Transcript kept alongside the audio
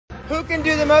Who can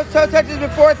do the most toe touches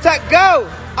before tuck? Go!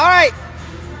 Alright.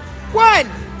 One.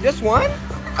 Just one?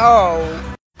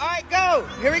 Oh. Alright, go.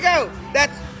 Here we go.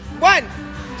 That's 1,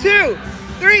 2,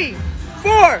 3,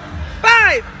 4,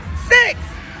 5, 6.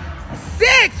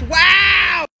 6.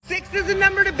 Wow! 6 is the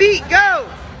number to beat. Go.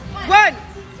 1,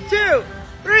 2,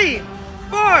 3,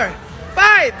 4,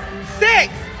 5,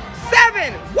 6,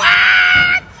 7.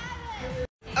 What?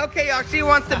 Okay, y'all. She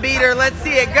wants to beat her. Let's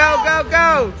see it. Go, go,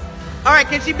 go. All right,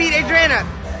 can she beat Adriana?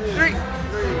 3,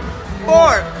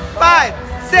 4,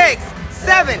 5, 6,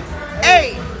 7,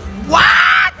 8.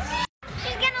 What?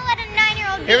 She's gonna let a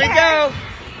 9-year-old beat Here we her. go.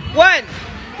 1,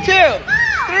 2,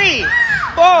 3,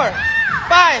 4,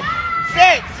 5,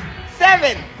 6,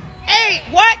 7, 8.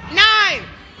 What? 9,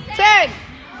 10,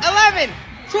 11,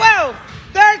 12,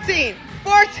 13,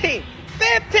 14,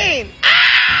 15.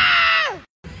 Ah!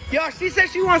 Y'all, she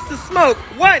says she wants to smoke.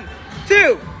 1,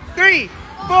 2, 3,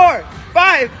 4,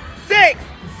 5, 6,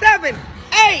 7,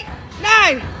 8,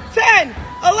 9, 10,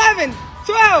 11,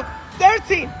 12,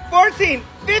 13, 14,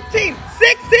 15,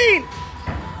 16.